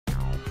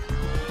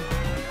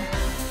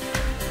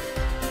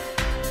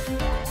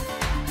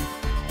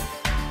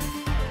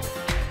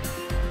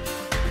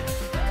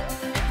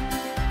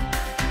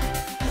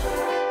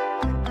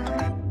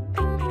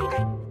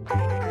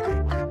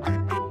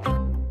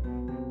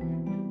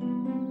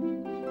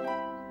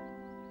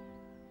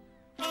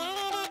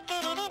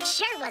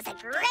was a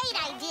great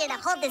idea to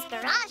hold this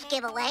garage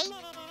giveaway.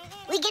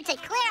 We get to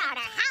clear out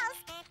our house,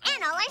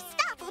 and all our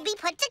stuff will be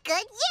put to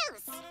good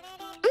use.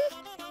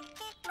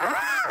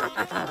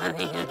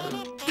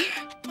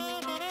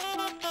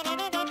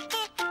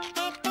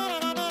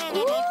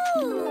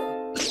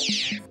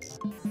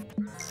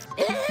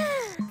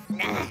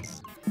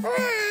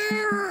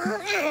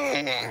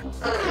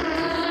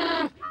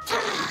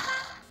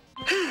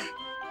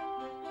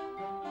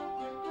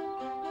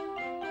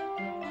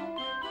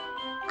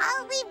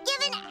 Oh, we've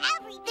given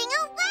everything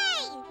away!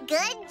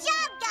 Good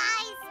job,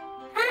 guys!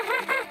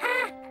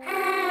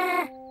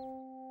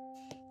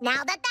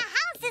 Now that the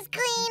house is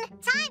clean,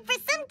 time for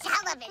some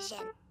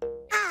television.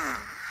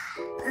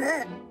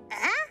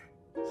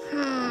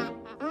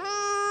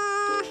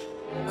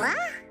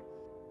 What?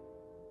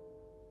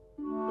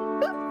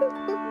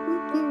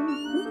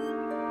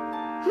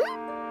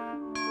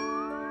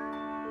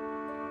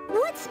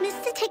 What's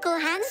Mr.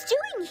 Ticklehands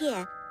doing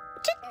here?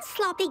 Didn't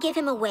Sloppy give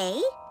him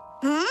away?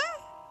 Huh?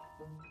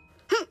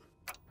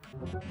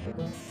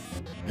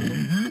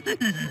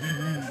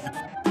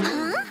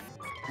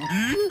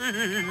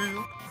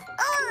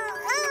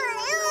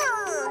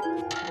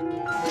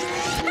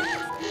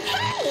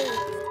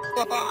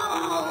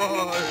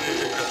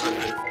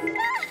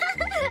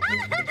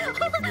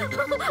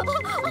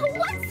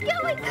 What's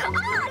going on?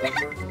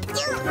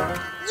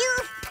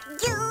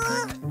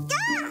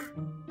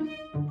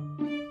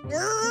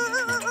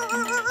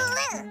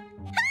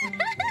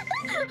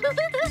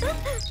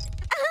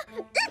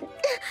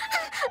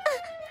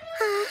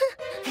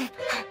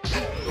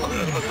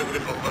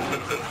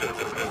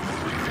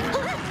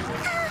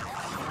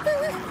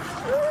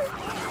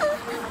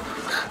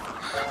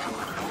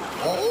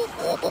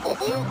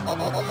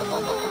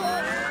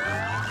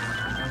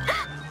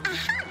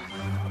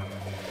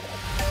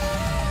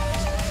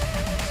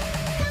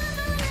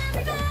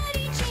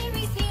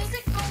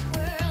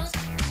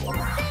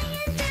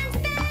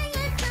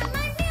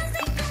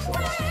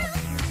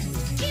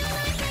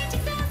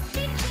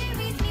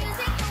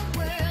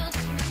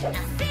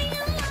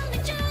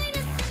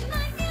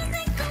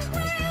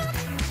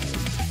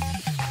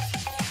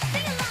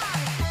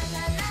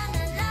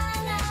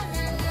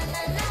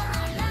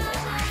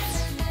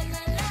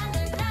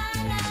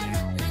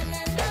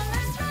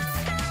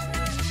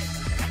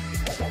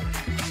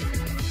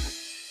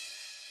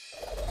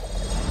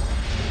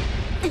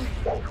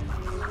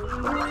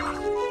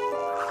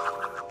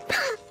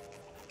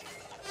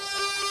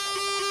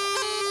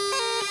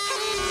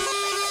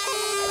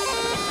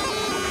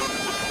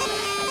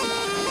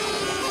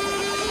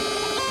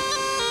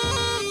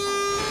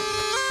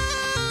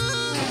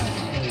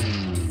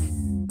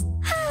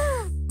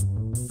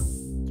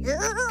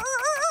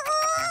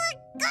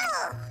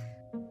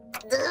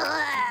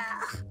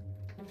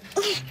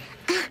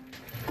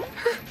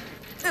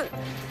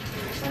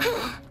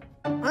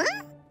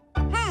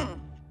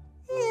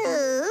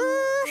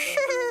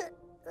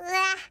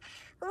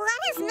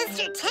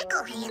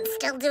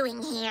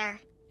 Doing here?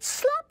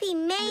 Sloppy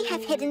may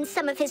have hidden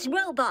some of his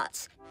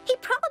robots. He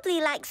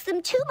probably likes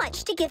them too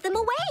much to give them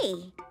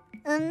away.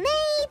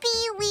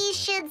 Maybe we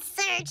should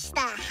search the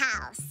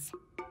house.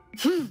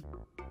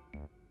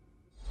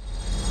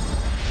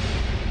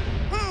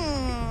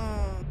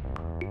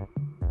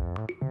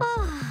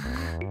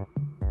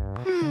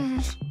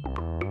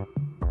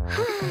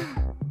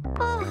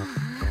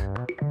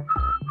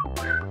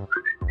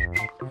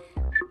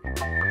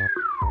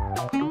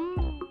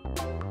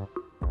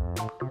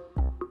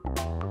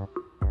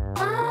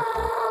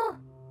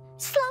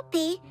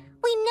 Sloppy,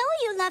 we know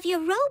you love your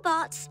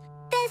robots.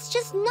 There's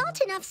just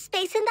not enough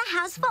space in the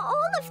house for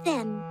all of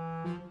them.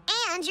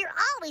 And you're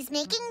always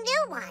making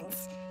new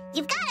ones.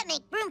 You've got to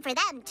make room for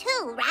them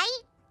too,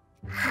 right?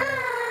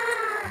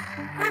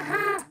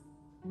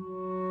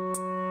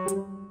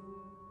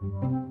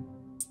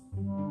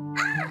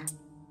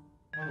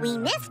 We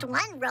missed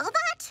one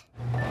robot?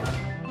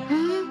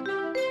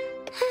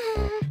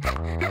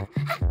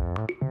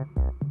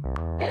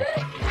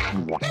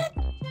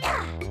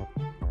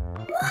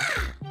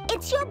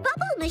 It's your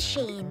bubble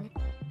machine.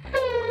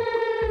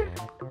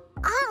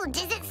 Oh,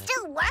 does it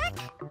still work?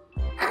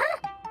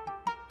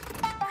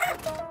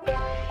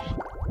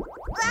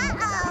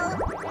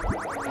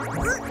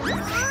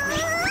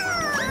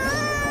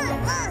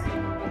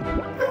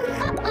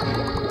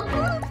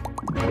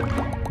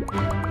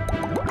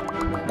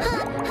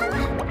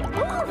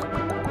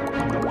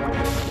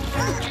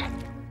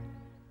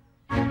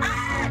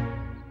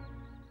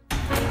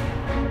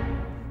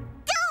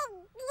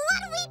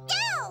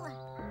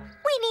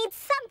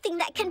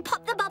 That can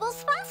pop the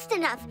bubbles fast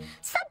enough.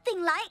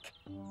 Something like...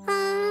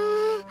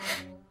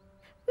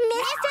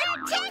 Mr.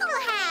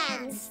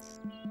 Ticklehands!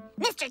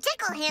 Mr.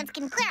 Ticklehands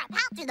can clear a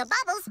path through the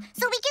bubbles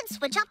so we can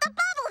switch off the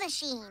bubble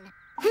machine.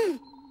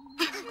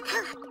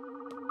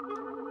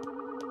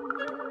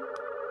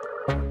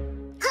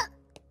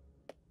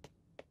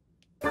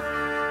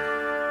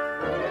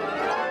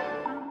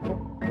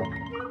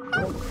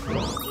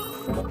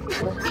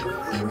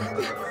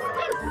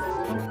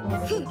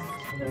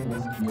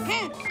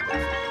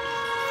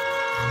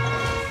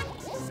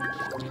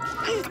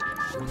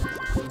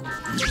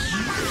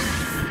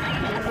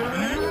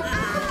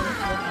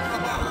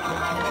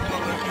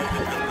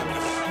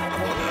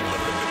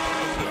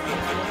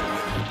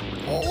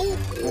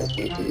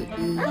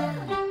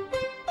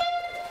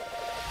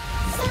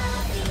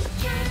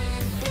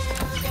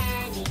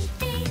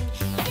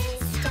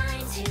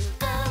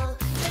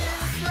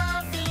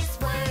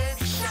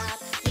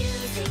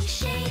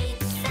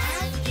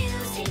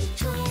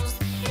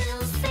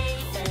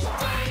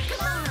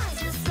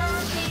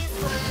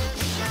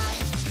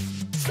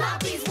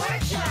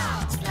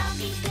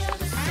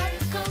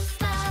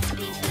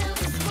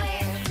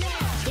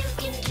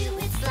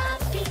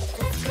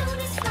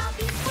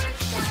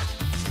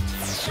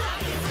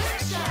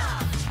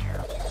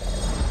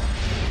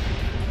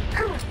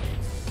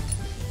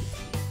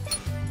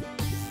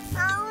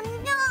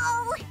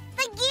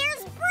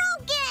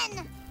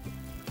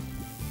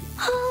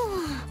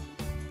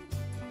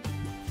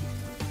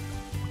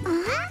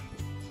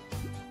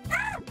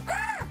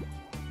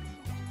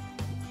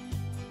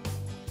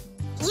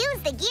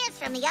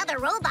 From the other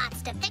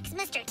robots to fix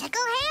Mr.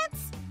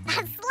 Ticklehands?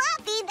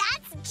 Sloppy,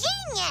 that's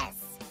genius!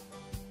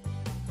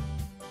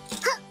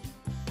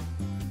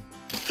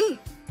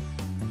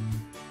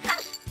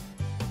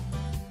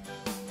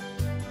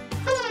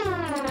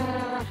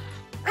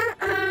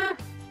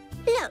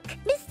 Look,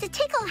 Mr.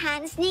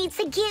 Ticklehands needs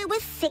a gear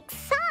with 6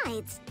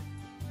 sides.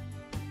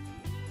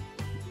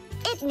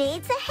 It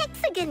needs a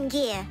hexagon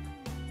gear.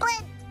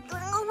 But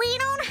we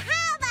don't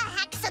have a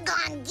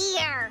hexagon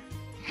gear.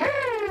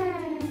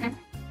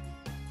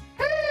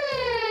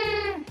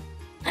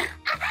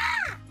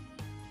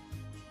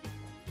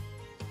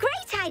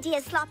 Great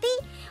idea, Sloppy.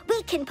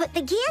 We can put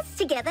the gears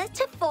together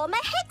to form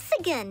a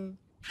hexagon.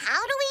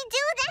 How do we do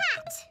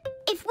that?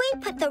 If we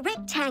put the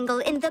rectangle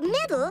in the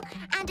middle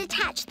and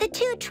attach the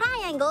 2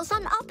 triangles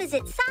on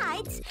opposite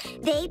sides,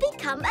 they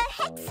become a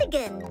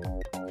hexagon.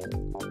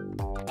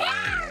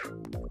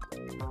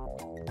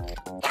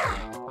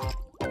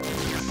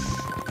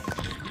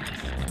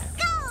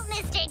 Go,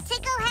 Mr.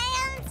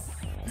 Ticklehands!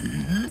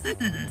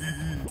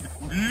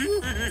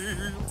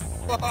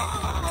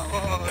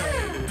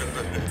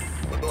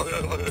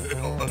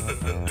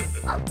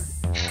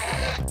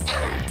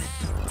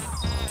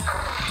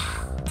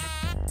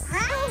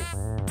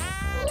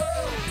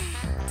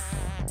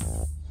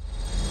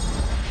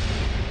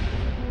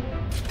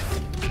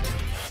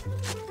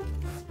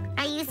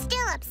 Are you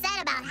still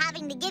upset about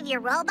having to give your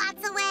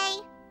robots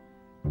away?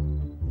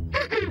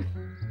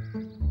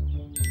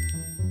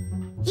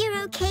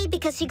 You're okay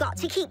because you got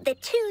to keep the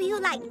 2 you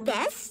like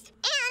best?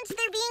 And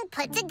they're being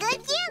put to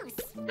good use.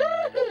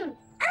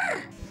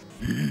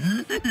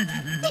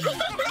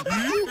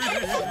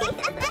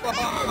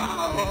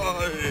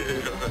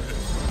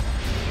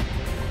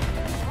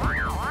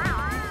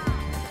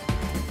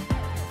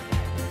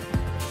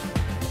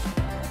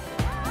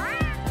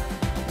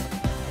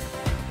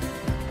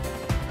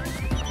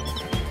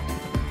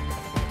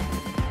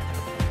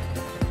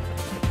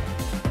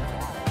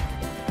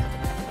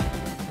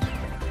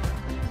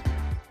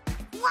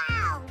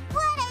 Wow,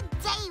 what a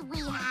day we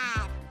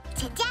had!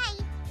 Today,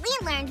 we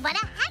learned what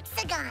a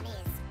hexagon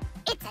is.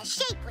 It's a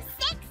shape with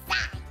 6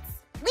 sides.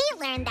 We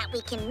learned that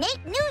we can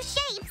make new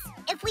shapes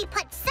if we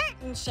put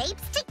certain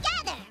shapes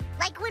together.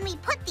 Like when we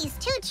put these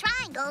 2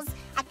 triangles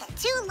at the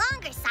 2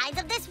 longer sides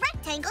of this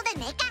rectangle to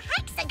make a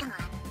hexagon.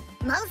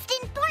 Most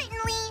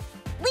importantly,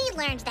 we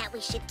learned that we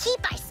should keep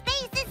our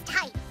spaces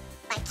tight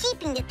by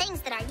keeping the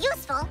things that are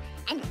useful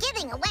and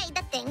giving away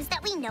the things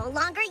that we no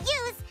longer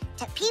use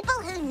to people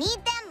who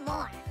need them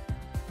more.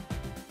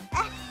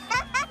 I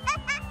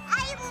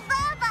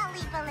love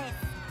ollipolis.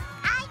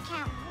 I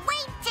can't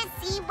wait to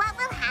see what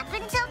will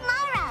happen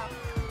tomorrow.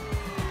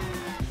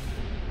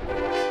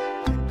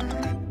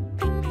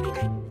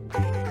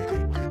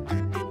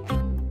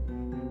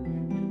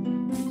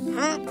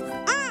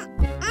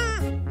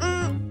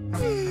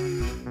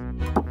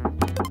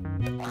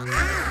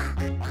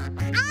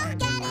 I'll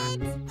get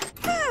it.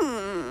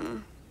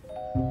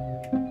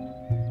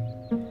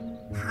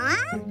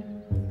 Huh?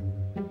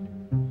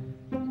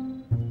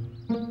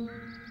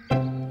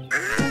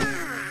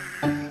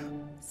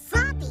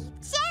 Sloppy,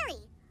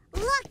 Jerry,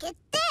 look at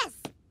this.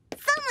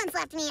 Someone's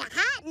left me a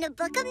hat and a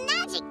book of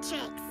magic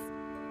tricks.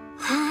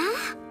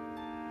 Huh?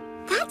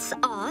 That's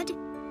odd.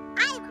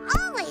 I've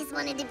always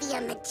wanted to be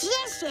a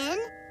magician.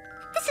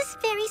 This is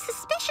very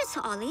suspicious,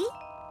 Ollie.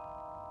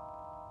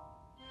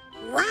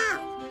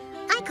 Wow,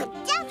 I could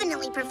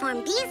definitely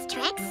perform these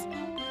tricks.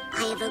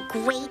 I have a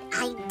great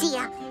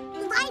idea.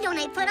 Why don't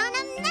I put on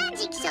a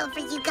magic show for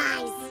you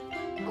guys?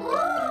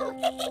 Ooh.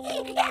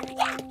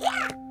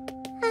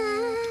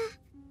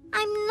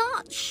 I'm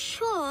not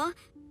sure.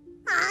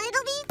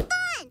 It'll be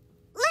fun.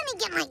 Let me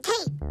get my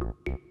cape.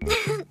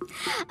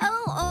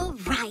 Oh, all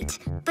right.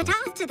 But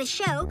after the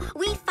show,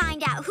 we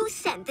find out who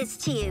sent this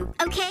to you,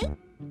 okay?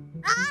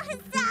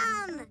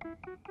 Awesome!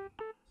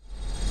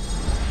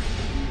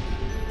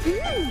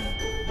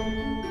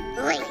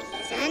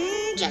 Ladies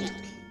and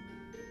gentlemen,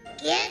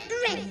 get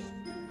ready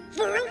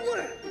for a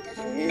world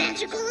of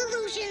magical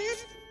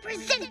illusions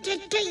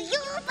presented to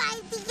you by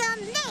the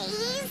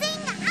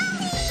amazing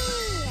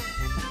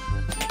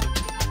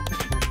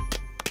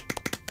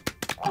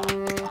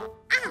Ollie!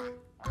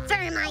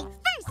 For my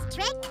first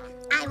trick,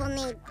 I will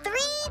need 3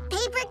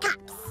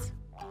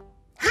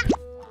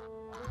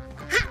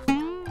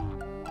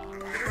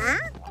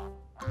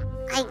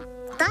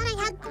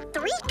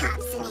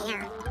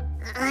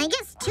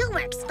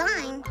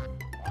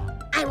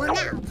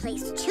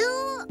 place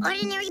 2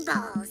 ordinary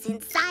balls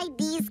inside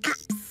these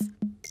cups.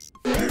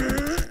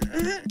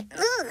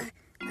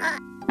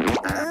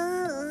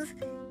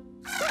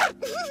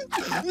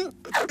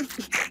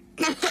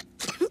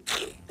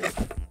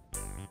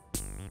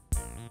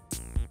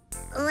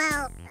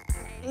 Well,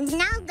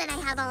 now that I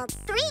have all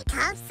 3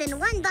 cups and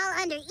 1 ball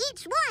under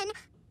each one...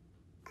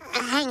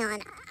 hang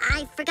on,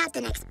 I forgot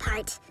the next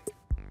part.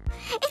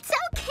 It's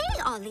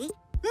okay, Ollie.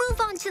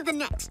 Move on to the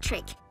next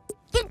trick.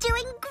 You're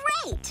doing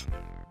great.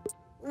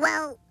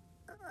 Well,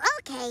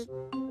 okay.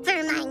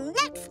 For my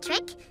next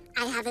trick,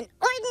 I have an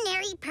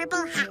ordinary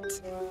purple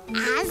hat.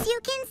 As you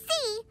can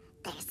see,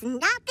 there's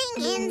nothing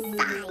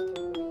inside.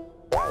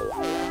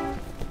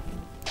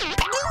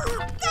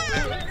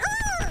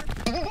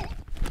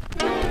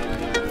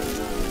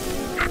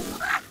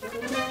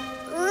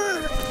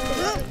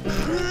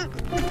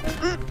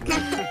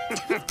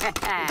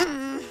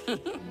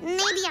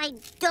 Maybe I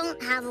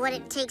don't have what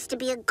it takes to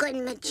be a good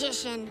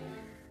magician.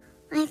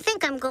 I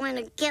think I'm going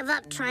to give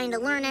up trying to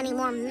learn any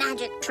more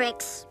magic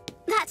tricks.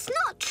 That's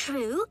not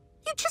true.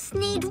 You just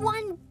need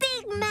one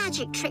big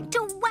magic trick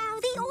to wow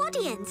the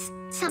audience.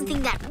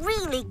 Something that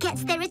really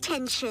gets their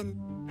attention.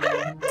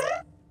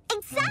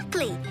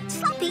 Exactly.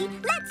 Sloppy,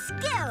 let's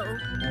go.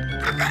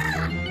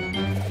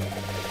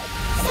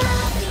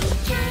 Sloppy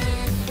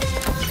can't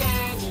build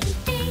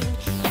anything.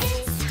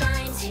 It's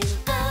time to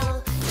go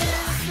to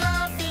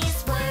Sloppy's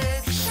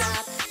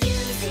workshop.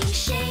 Using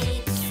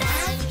shapes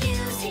and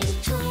using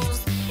tools,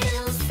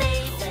 he'll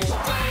save the day.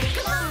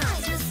 Come on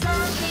to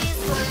Sloppy's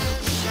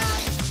workshop.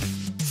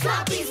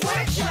 Sloppy's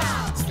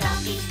workshop.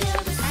 Sloppy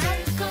build a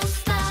circle,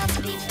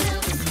 Sloppy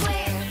build a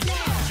square.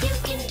 You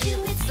can do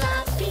it,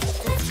 Sloppy.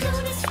 Let's go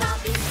to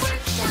Sloppy's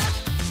workshop.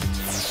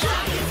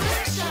 Sloppy's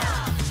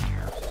workshop.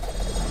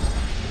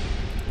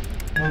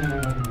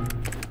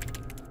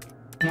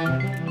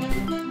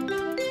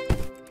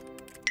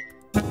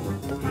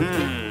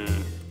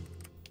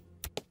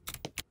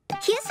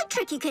 Here's a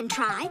trick you can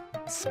try.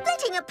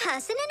 Splitting a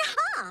person in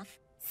half.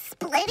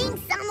 Splitting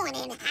someone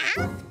in half?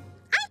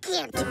 I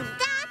can't do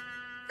that.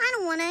 I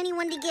don't want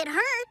anyone to get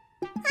hurt.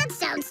 That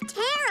sounds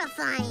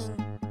terrifying.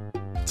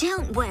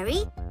 Don't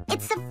worry.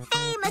 It's a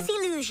famous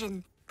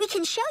illusion. We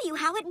can show you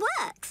how it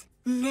works.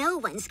 No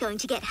one's going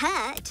to get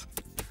hurt.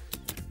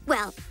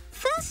 Well,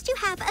 first you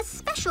have a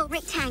special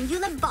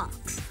rectangular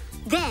box.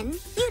 Then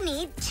you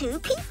need 2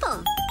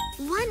 people.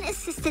 One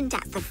assistant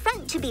at the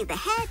front to be the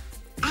head,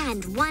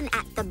 and one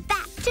at the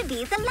back to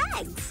be the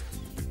legs.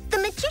 The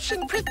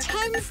magician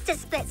pretends to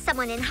split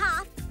someone in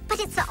half, but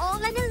it's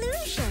all an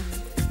illusion.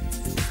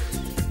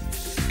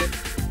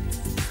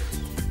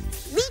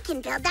 We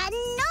can build that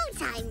in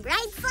no time,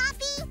 right,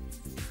 Sloppy?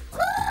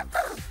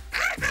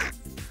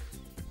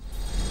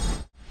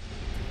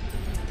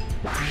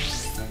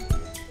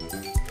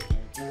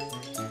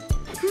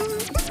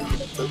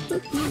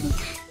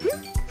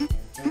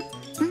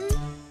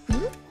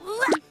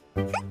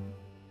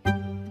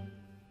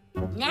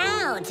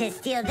 Now to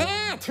steal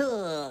their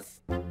tools.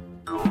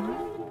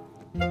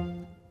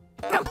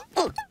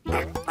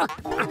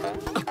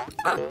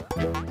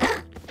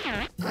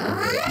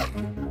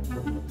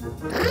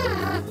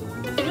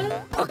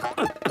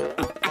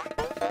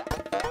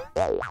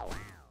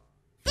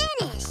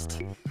 Finished!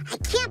 I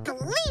can't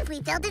believe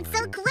we built it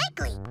so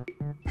quickly.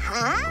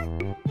 Huh?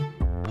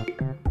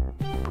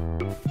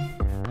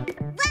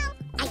 Well,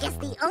 I guess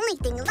the only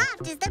thing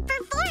left is the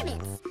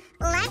performance.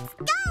 Let's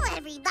go,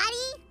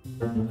 everybody!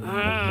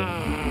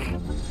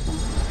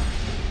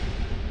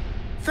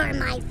 For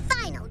my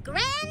final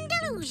grand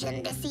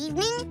illusion this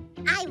evening,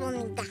 I will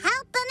need the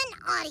help of an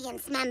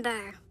audience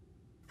member.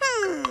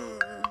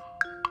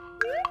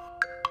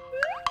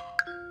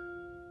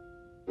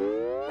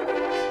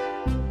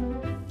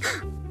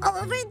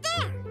 Over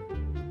there.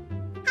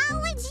 How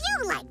would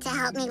you like to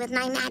help me with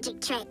my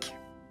magic trick?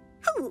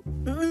 Who,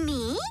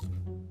 me?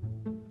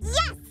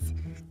 Yes!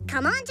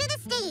 Come onto the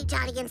stage,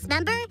 audience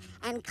member,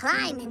 and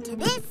climb into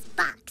this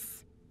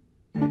box.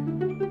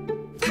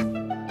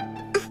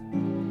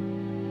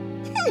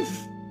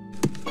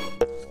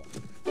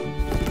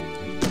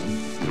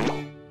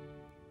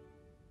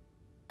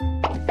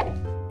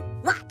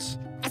 Watch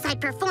as I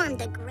perform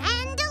the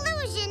grand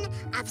illusion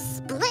of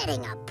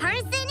splitting a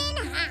person in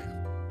half.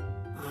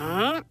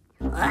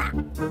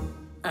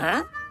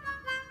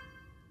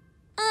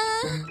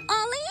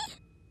 Ollie?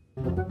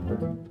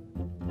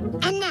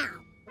 And now,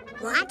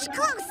 watch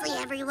closely,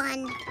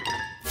 everyone.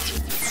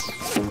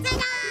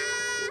 Ta-da!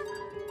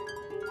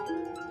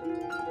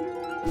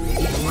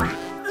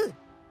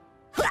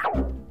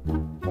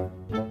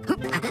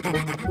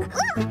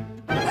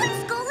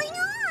 What's going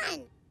on?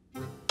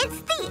 It's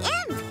the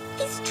imp!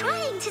 He's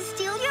trying to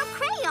steal your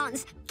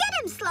crayons! Get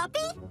him,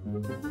 Sloppy!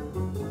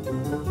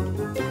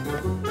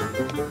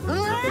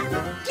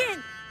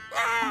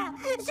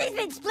 She's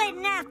been split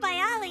in half by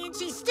Ollie and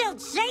she's still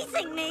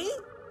chasing me.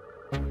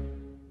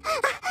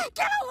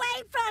 Get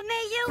away from me,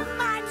 you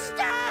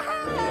monster!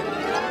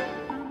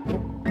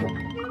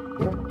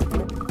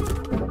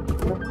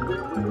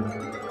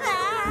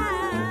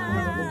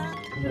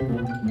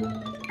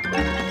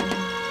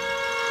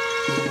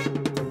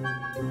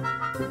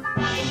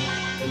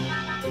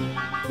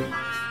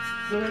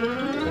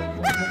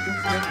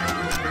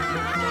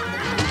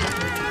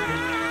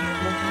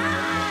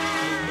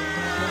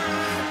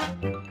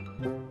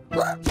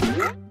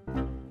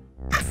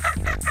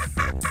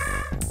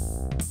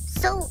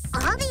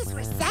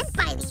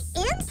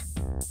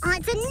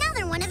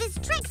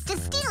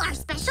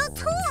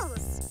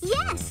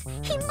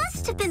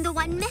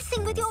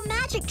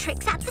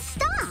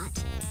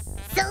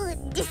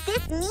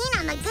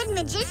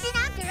 magician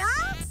after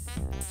all?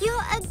 You're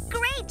a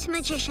great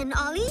magician,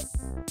 Ollie.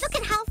 Look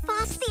at how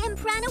fast the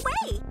imp ran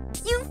away.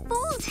 You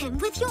fooled him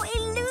with your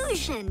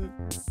illusion.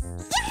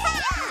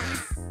 Yeah!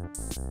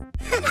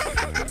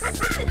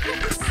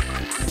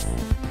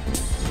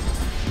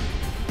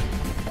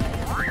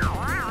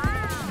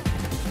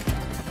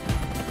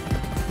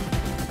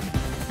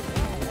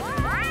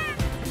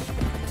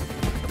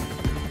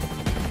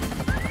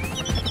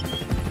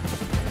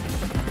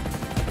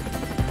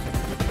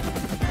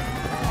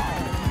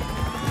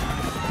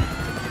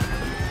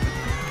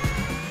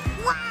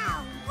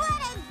 Wow,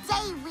 what a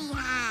day we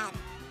had!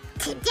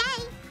 Today,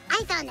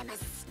 I found a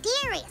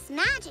mysterious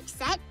magic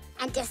set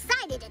and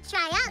decided to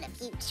try out a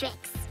few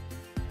tricks.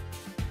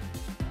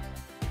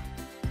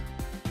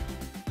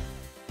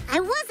 I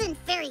wasn't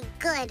very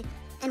good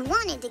and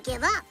wanted to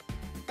give up,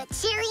 but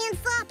Cherry and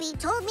Sloppy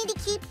told me to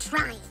keep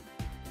trying.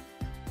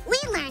 We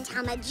learned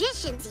how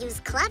magicians use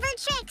clever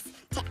tricks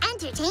to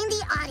entertain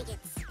the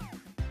audience.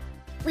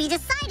 We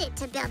decided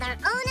to build our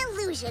own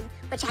illusion,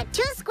 which had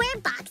two square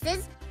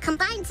boxes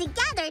combined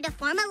together to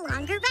form a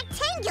longer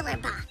rectangular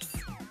box.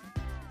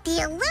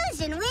 The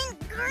illusion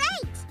went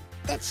great!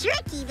 The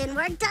trick even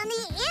worked on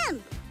the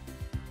imp.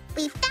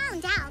 We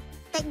found out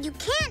that you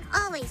can't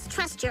always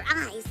trust your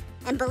eyes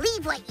and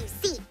believe what you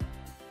see.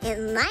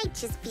 It might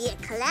just be a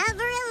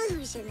clever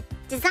illusion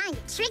designed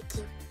to trick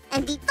you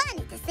and be fun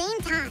at the same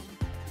time.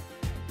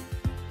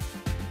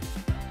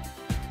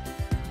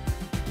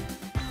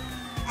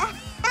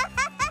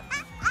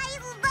 I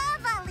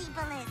love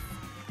ollipolis.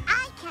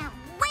 I can't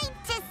wait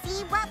to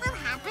see what will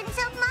happen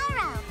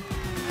tomorrow.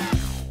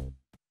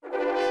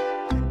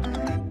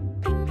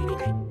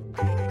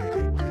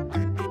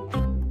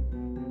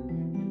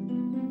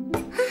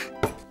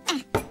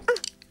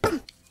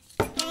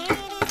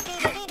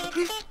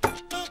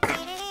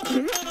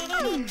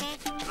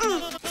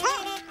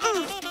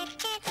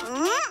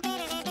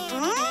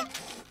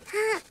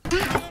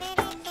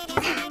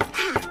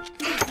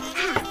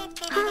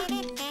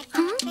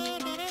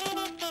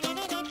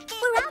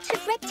 We're out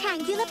of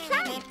rectangular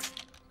planks.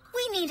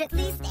 We need at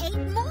least 8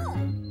 more.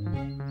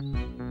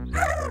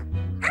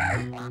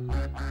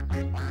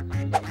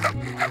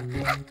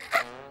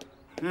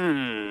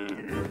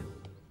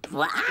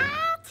 What?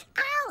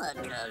 I'll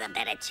build a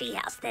better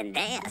treehouse than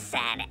their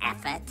sad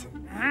effort.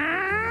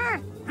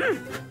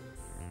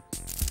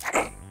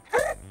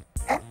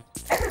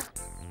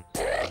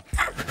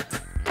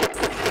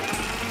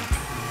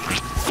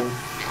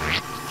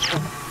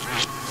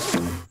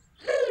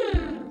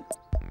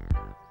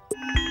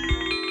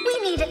 We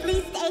need at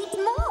least 8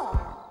 more.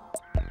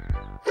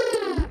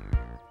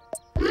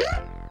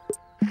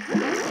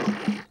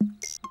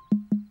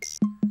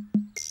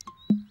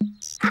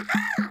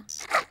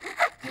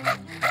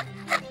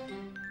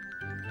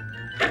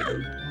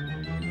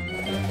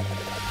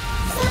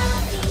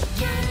 Sloppy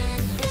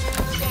can't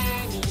build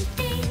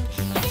anything.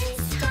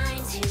 It's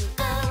time to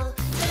go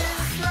to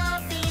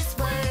Sloppy's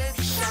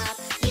workshop.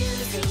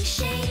 Using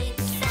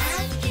shapes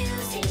and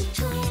using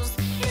tools,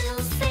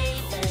 he'll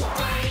save the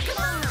day.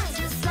 Come on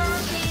to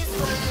Sloppy's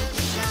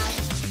workshop.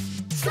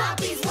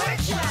 Sloppy's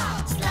workshop.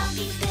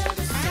 Sloppy build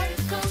a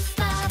circle,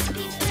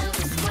 Sloppy build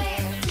a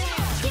square.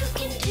 You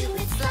can do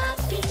it,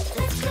 Sloppy.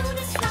 Let's go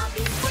to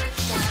Sloppy's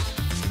workshop.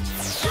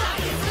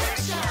 Sloppy's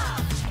workshop.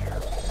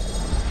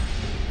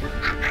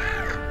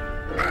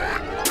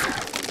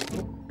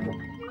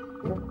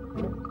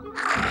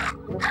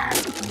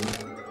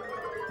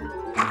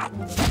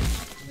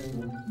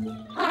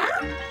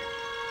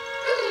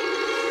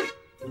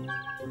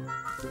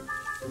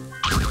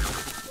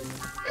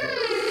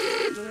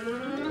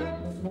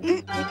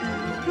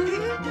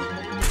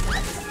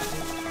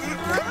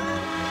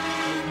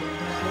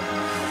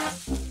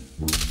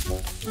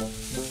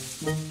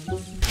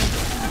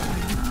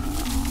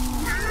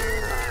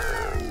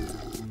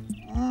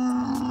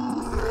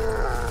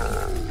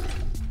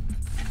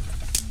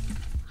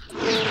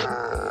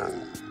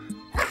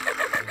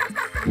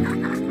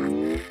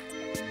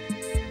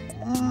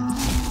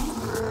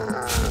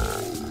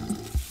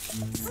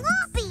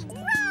 Sloppy,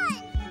 run!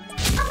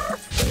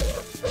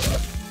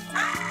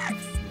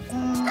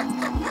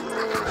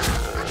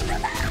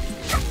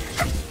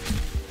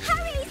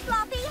 Hurry,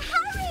 Sloppy,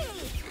 hurry!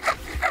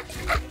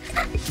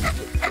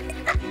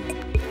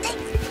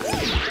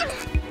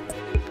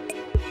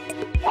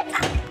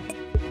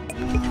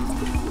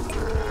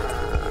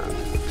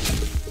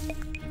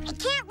 It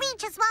can't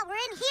reach us while we're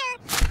in here.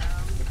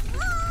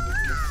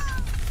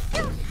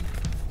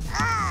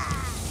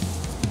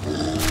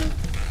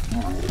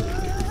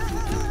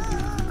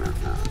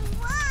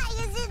 Why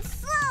is it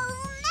so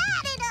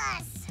mad at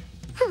us?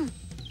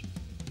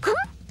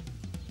 Huh?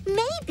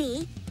 Maybe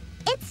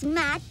it's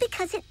mad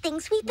because it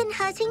thinks we've been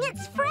hurting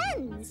its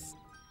friends.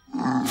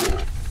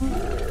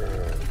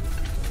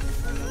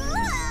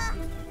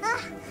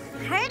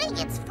 Hurting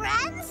its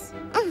friends?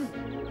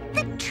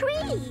 The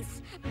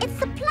trees. It's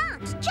the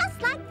plants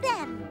just like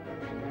them.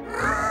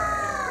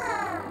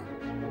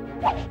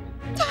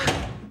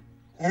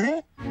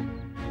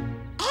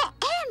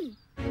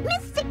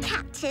 Mr.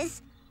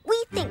 Cactus,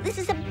 we think this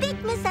is a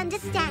big misunderstanding.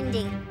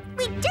 misunderstanding.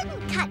 We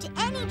didn't cut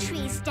any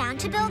trees down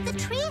to build the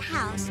tree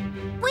house.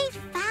 We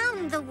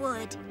found the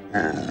wood.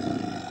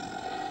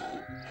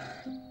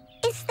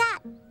 Is that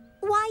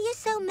why you're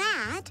so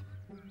mad?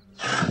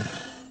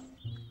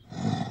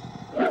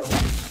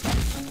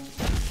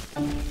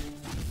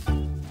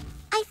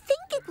 I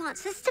think it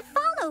wants us to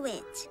follow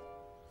it.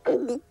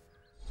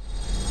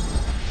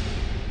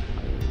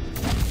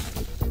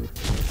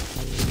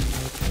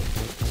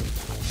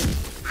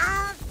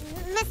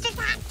 Mr.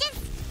 Cactus,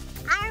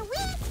 are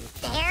we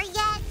there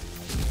yet?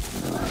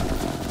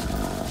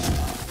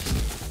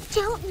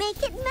 Don't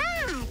make it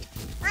mad.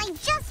 I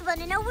just want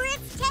to know where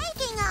it's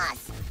taking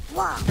us.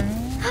 Whoa.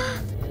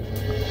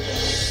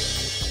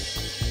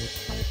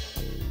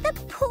 The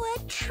poor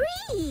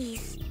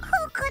trees.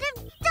 Who could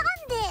have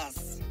done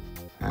this?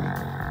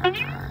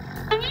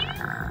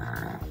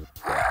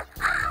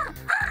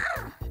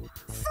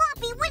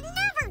 Sloppy would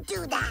never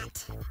do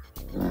that.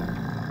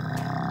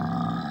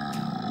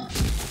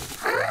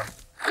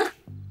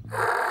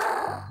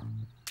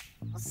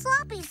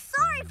 Sloppy's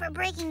sorry for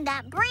breaking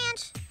that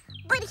branch,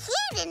 but he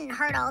didn't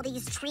hurt all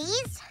these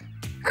trees.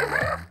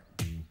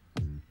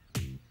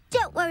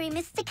 Don't worry,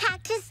 Mr.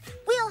 Cactus.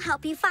 We'll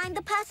help you find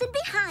the person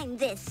behind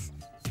this.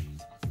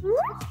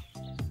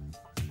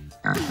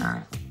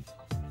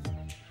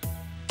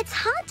 It's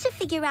hard to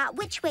figure out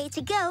which way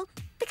to go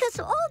because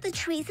all the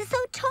trees are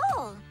so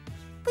tall.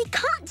 We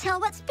can't tell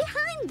what's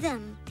behind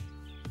them.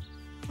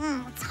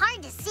 It's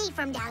hard to see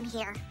from down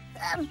here,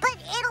 but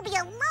it'll be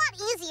a lot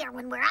easier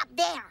when we're up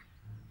there.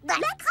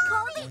 Let's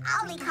call the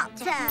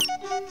ollicopter.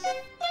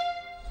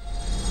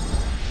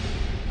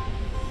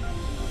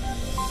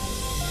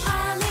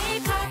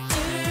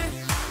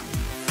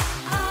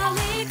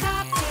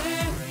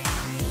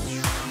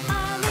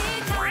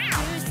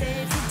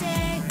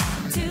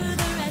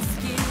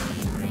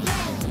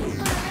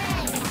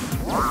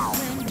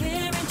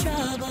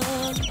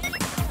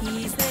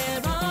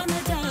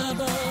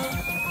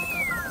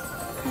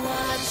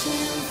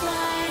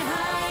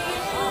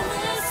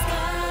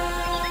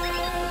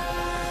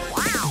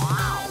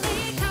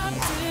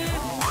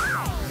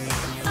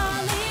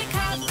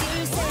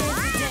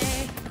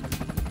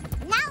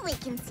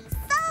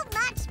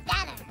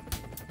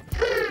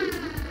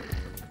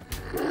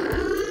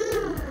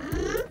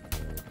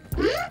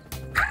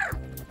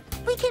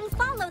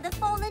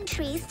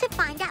 Trees to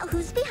find out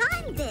who's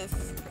behind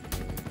this.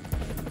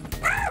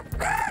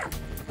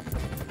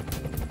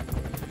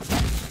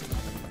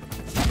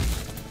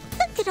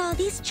 Look at all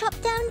these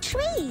chopped down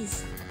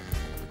trees.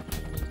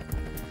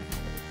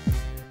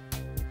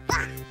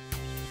 Look!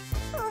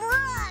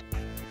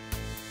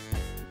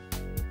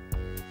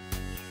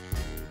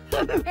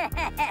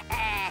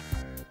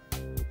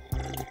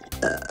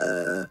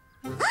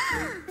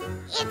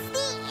 It's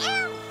the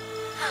imp!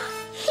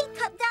 He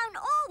cut down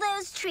all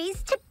those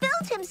trees to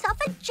build himself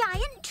a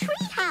giant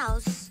tree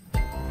house.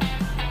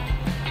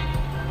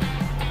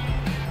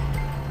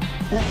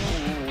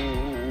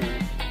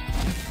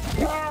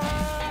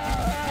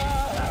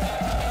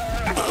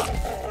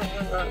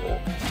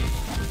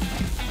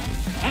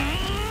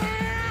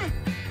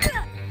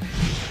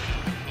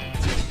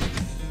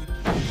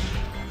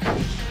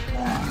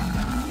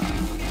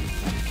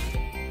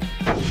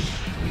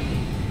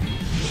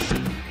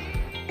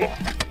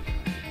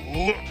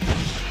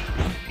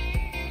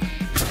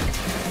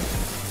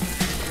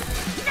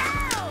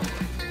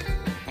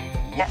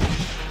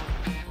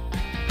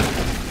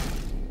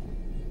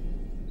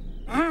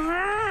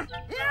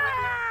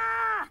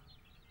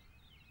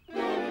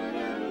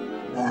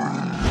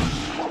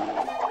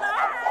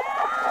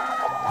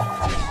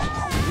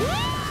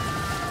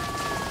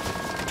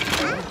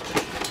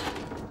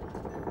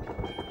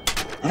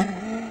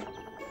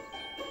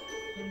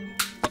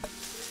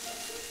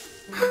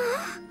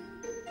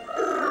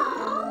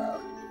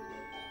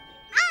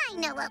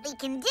 What we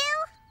can do?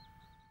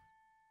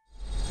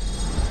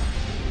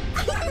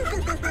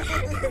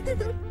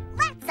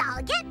 Let's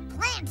all get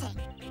planting.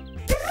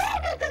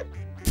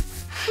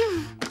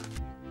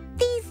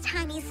 These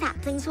tiny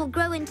saplings will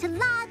grow into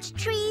large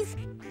trees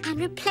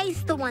and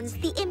replace the ones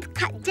the imp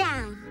cut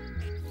down.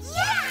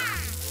 Yeah!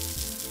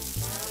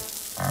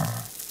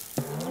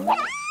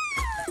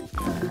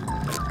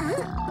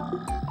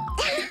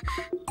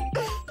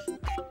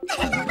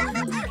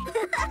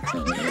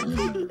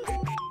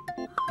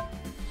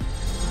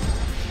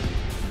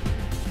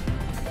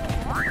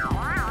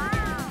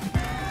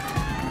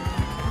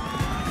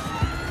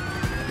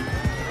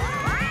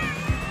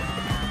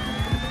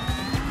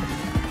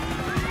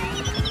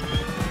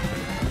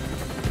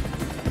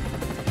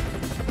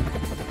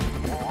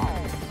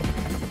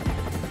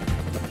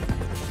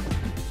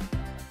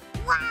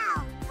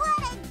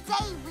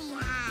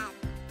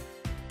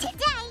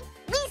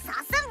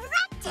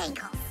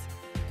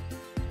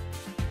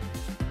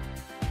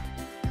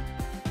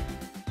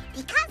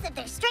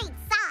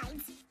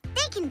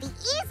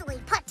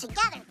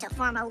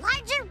 Form a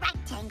larger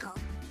rectangle.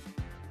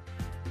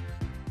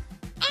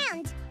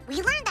 And we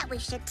learned that we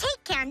should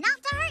take care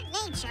not to hurt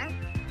nature.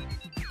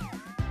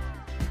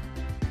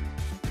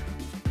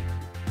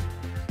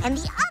 And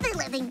the other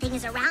only living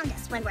things around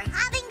us when we're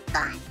having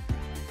fun.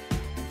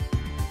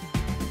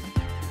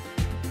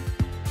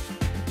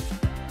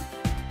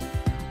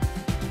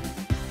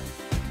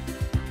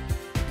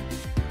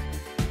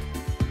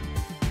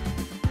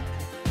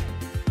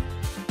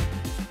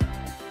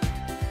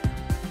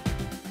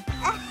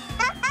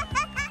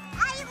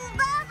 I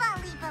love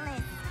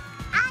ollipolis.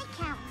 I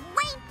can't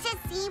wait to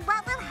see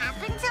what will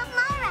happen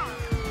tomorrow.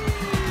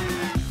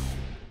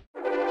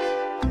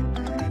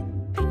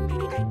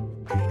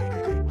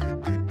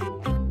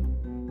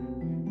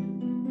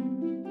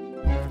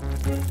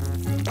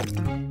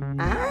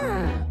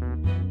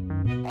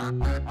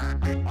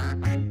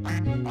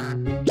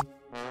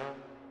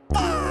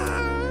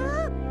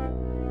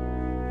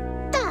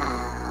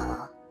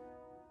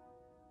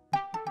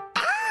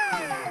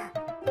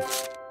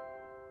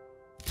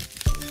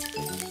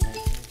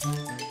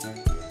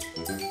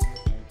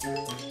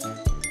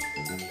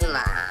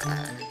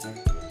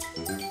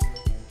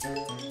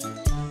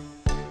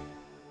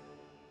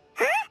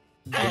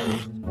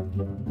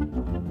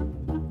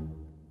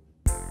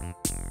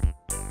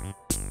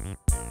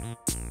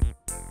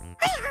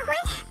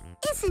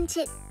 Isn't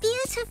it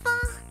beautiful?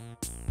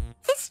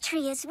 This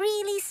tree is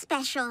really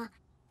special.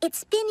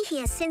 It's been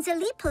here since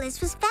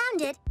Ollipolis was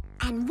founded,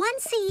 and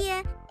once a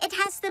year, it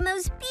has the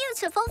most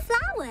beautiful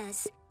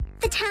flowers.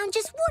 The town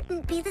just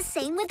wouldn't be the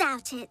same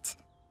without it.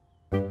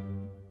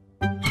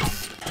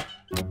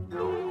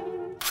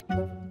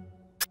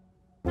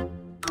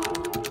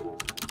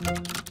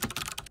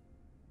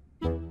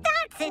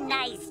 That's a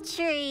nice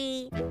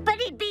tree.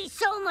 But it'd be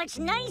so much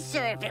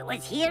nicer if it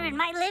was here in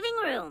my living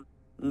room.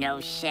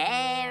 No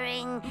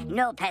sharing,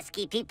 no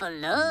pesky people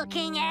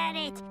looking at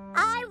it.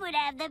 I would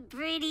have the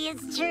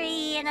prettiest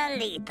tree in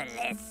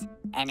Ollipolis,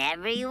 and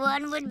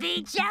everyone would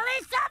be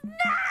jealous of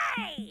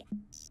me!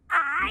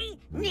 I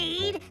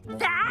need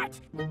that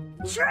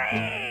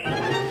tree!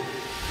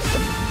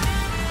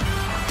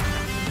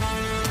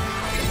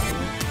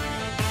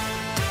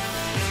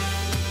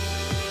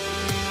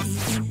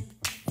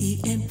 The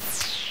imp,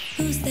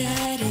 who's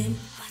that imp?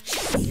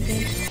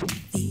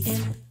 The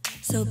imp,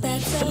 so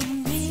bad, so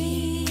mean.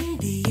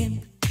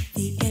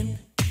 The imp,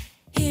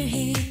 here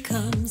he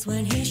comes.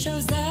 When he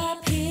shows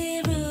up,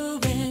 he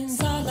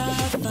ruins all our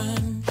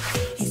fun.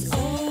 He's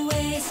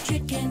always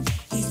tricking,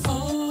 he's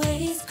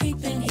always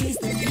creeping. He's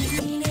the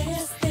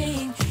meanest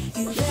thing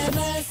you've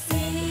ever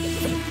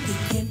seen.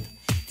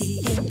 The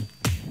imp,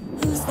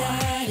 who's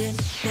that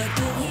imp? What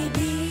will he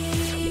be?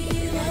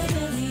 What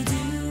will he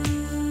do?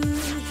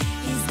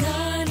 He's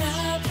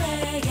gonna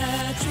play a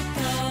trick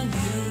on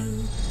you.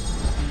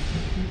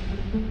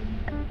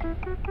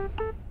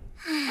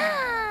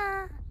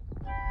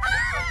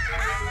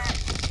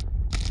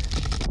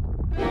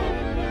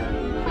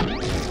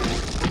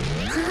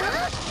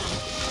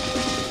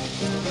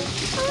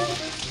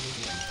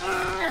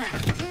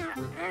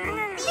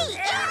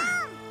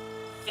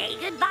 Say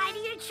goodbye to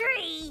your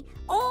tree,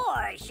 or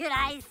should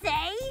I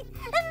say,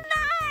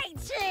 my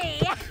tree?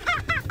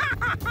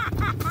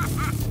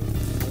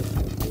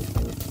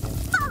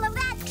 Follow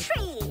that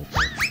tree!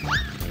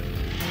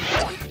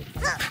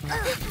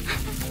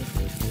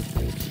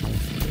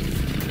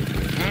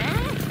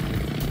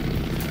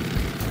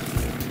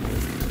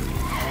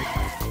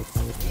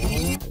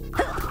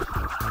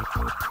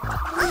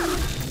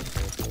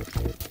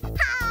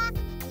 Ha!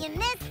 You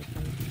missed.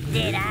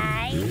 Did I?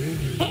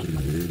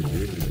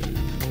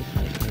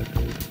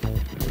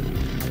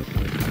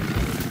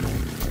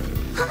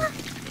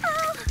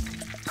 Oh,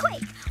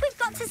 quick! We've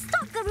got to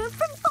stop the roof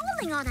from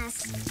falling on us.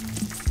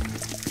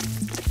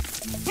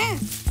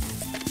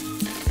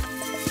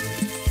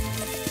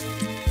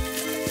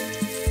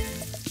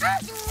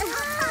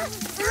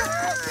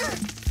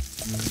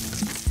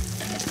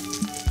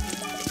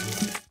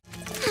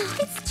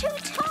 It's too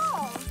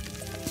tall.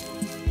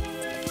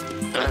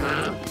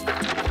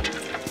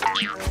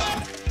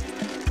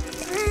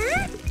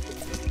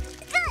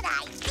 Good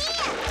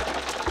idea!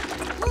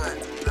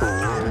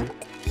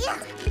 Yeah,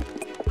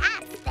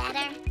 that's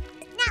better.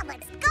 Now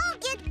let's go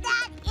get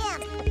that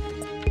imp.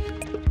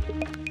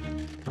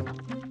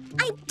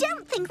 I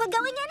don't think we're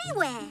going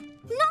anywhere.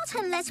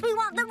 Not unless we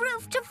want the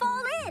roof to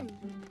fall in.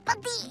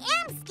 But the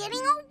imp's getting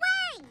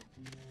away.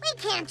 We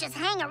can't just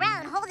hang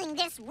around holding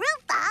this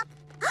roof up.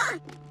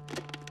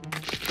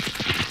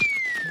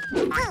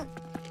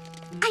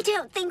 I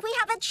don't think we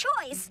have a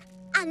choice.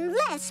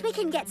 Unless we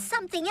can get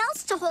something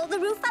else to hold the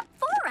roof up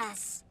for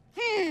us.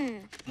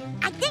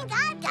 I think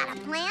I've got a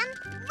plan.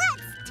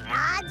 Let's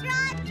draw.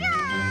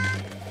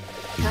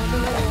 Come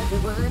on,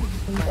 everyone,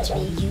 watch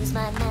me use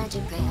my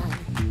magic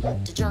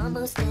crayon to draw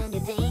most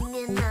anything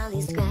in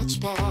Ollie's scratch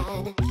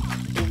pad.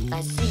 If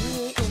I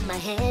see it in my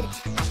head,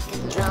 I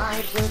can draw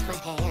it with my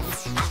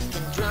hands. I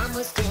can draw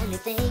most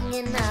anything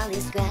in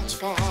Ollie's scratch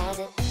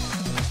pad.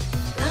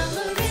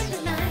 Color in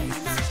the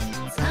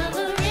lines,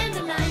 color in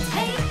the lines.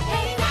 Hey,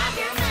 hey, grab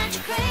your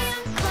magic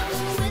crayon,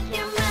 color with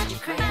your magic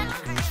crayon.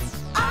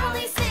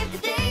 Ollie saved the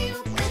day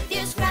with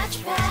your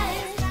scratch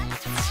pad.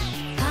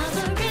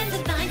 Color in the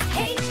lines.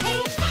 Hey,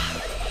 hey.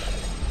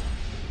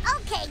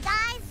 Okay,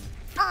 guys.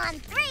 On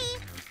 3,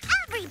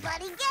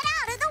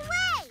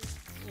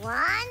 1,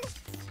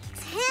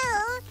 2,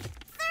 3.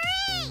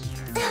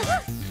 It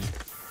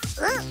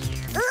worked!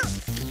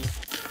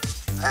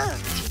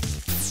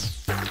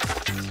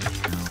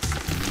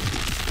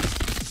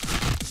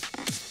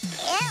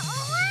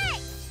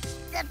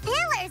 The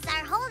pillars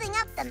are holding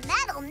up the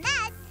metal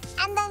net,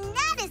 and the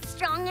net is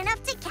strong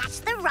enough to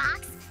catch the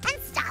rocks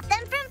and stop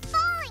them from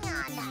falling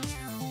on us.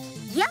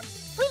 Yep,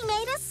 we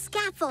made a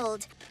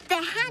scaffold.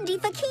 They're handy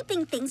for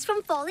keeping things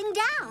from falling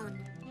down.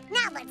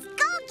 Now let's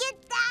go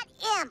get that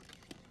imp.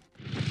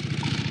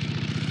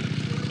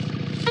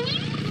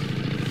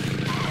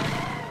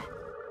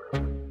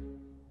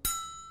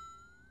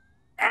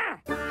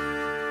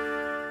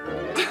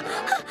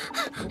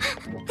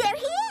 There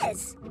he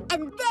is!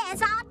 And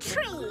there's our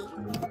tree.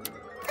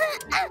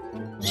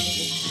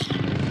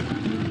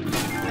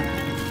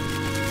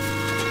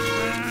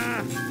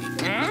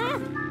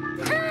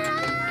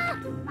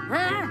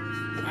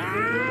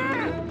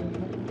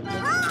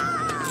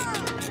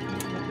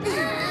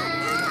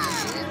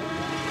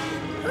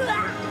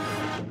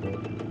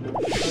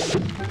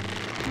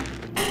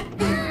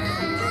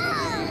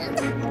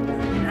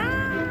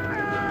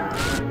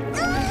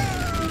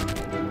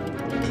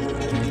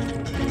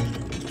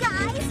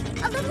 Guys,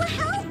 a little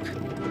help!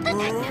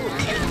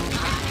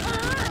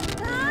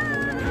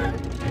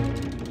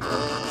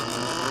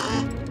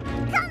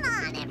 Come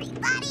on,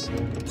 everybody.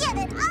 Give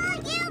it all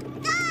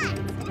you've got.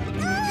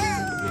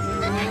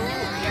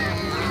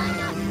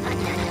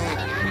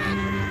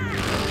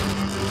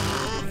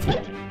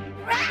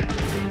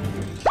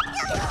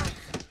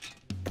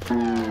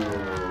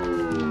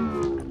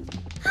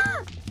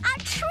 Our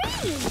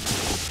tree!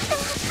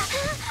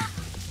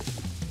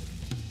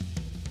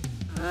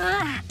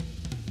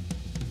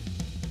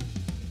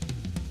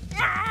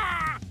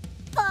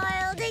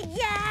 Foiled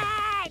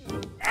again!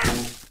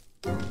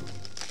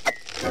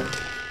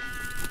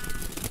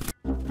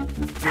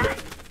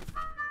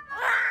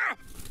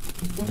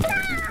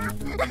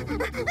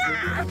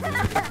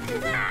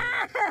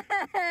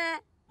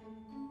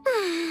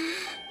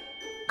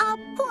 Our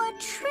poor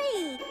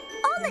tree.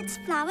 All its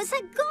flowers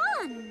are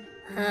gone.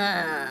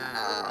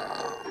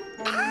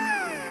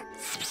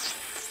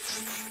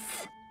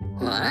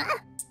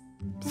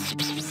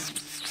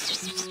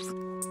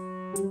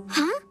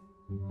 Huh?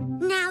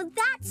 Now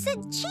that's a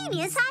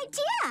genius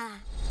idea.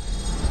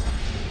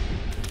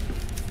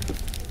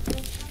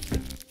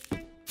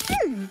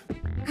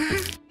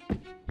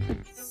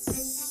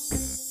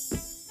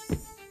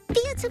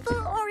 Beautiful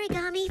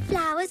origami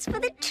flowers for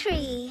the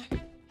tree.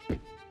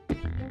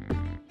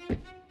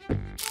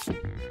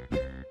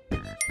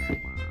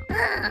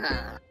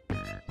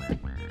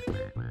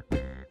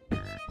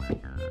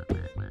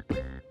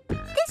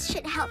 This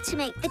should help to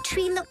make the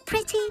tree look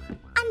pretty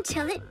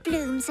until it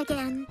blooms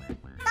again.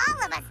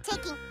 All of us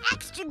taking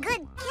extra good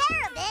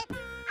care of it,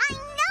 I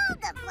know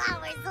the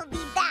flowers will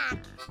be back.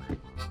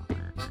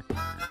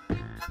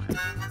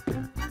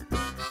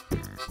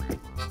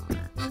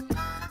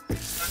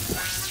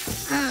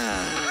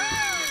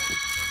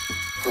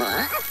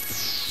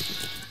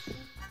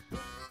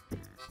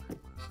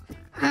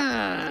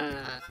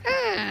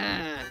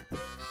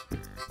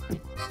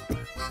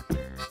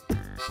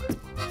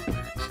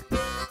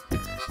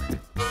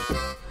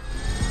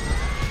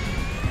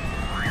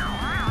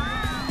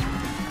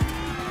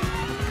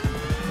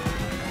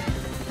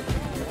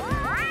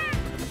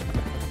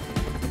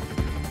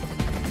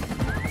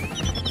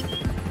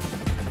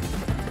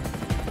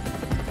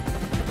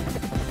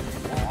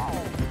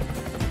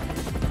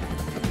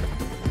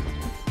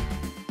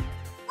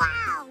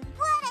 Wow,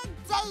 what a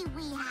day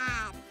we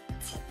had!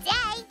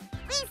 Today,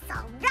 we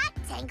saw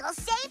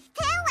rectangle-shaped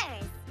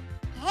pillars.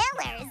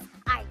 Pillars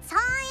are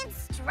tall and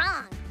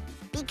strong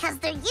because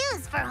they're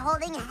used for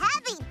holding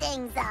heavy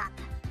things up.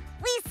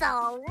 We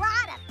saw a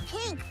lot of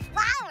pink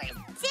flowers,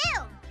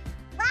 too.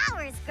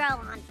 Flowers grow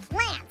on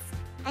plants,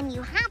 and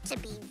you have to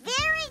be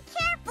very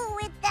careful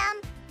with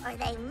them or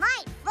they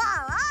might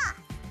fall off.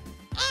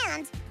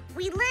 And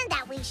we learned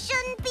that we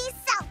shouldn't be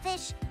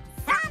selfish.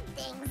 Some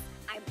things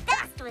are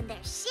best when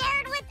they're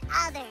shared with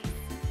others.